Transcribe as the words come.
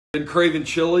Been craving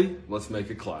chili? Let's make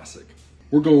a classic.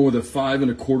 We're going with a 5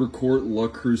 1/4 quart Le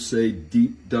Creuset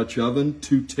deep Dutch oven,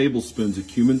 2 tablespoons of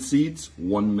cumin seeds,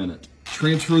 1 minute.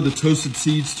 Transfer the toasted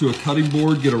seeds to a cutting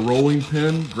board, get a rolling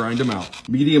pin, grind them out.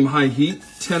 Medium-high heat,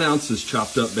 10 ounces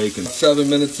chopped up bacon. 7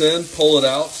 minutes in, pull it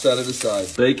out, set it aside.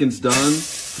 Bacon's done,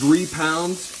 3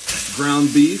 pounds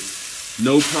ground beef.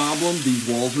 No problem, these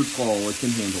walls are tall, it can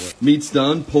handle it. Meat's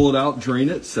done, pull it out, drain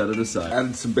it, set it aside.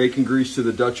 Added some bacon grease to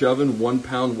the Dutch oven, 1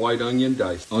 pound white onion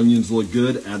diced. Onions look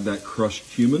good, add that crushed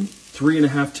cumin. 3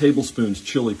 1/2 tablespoons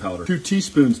chili powder. 2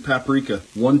 teaspoons paprika.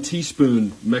 1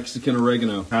 teaspoon Mexican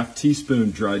oregano. 1/2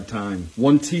 teaspoon dried thyme.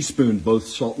 1 teaspoon both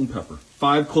salt and pepper.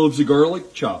 5 cloves of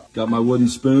garlic, chopped. Got my wooden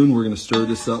spoon, we're gonna stir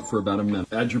this up for about a minute.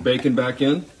 Add your bacon back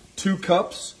in. 2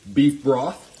 cups beef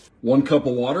broth. 1 cup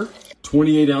of water.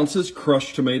 28 ounces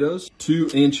crushed tomatoes, 2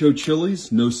 ancho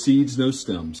chilies, no seeds, no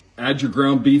stems. Add your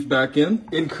ground beef back in.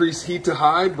 Increase heat to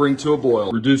high, bring to a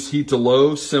boil. Reduce heat to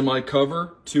low,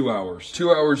 semi-cover, 2 hours. 2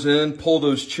 hours in, pull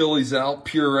those chilies out,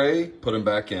 puree, put them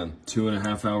back in.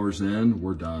 2.5 hours in,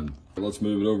 we're done. Let's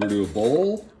move it over to a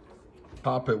bowl.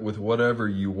 Top it with whatever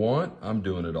you want. I'm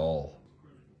doing it all.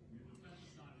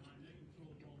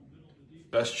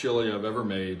 Best chili I've ever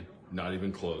made, not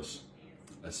even close.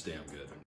 That's damn good.